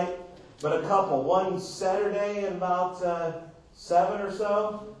on tonight, but a couple. One Saturday in about 7 or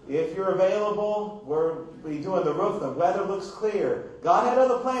so. If you're available, we'll be doing the roof. The weather looks clear. God had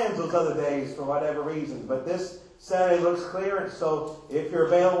other plans those other days for whatever reason, but this Saturday looks clear. And so if you're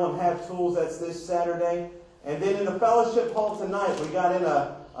available and have tools, that's this Saturday. And then in the fellowship hall tonight, we got in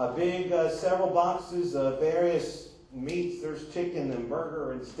a big several boxes of various meats. There's chicken and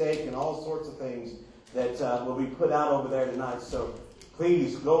burger and steak and all sorts of things that will be put out over there tonight. So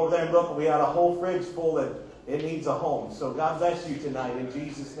please go over there and look. We got a whole fridge full that it needs a home. So God bless you tonight in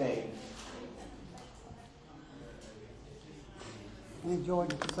Jesus' name. Enjoy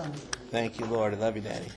the song. Thank you, Lord. I love you, Daddy.